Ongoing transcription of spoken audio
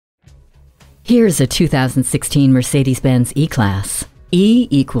Here's a 2016 Mercedes-Benz E-Class. E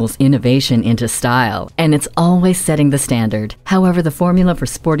equals innovation into style, and it's always setting the standard. However, the formula for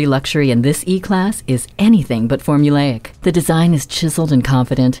sporty luxury in this E-Class is anything but formulaic. The design is chiseled and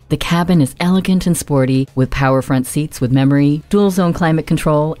confident, the cabin is elegant and sporty, with power front seats with memory, dual-zone climate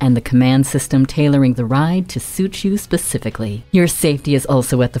control, and the command system tailoring the ride to suit you specifically. Your safety is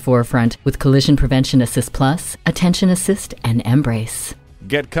also at the forefront, with Collision Prevention Assist Plus, Attention Assist, and Embrace.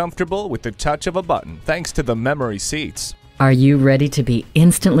 Get comfortable with the touch of a button thanks to the memory seats. Are you ready to be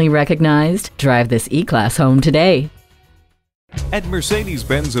instantly recognized? Drive this E-Class home today. At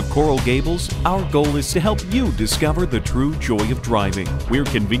Mercedes-Benz of Coral Gables, our goal is to help you discover the true joy of driving. We're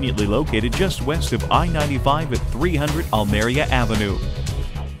conveniently located just west of I-95 at 300 Almeria Avenue.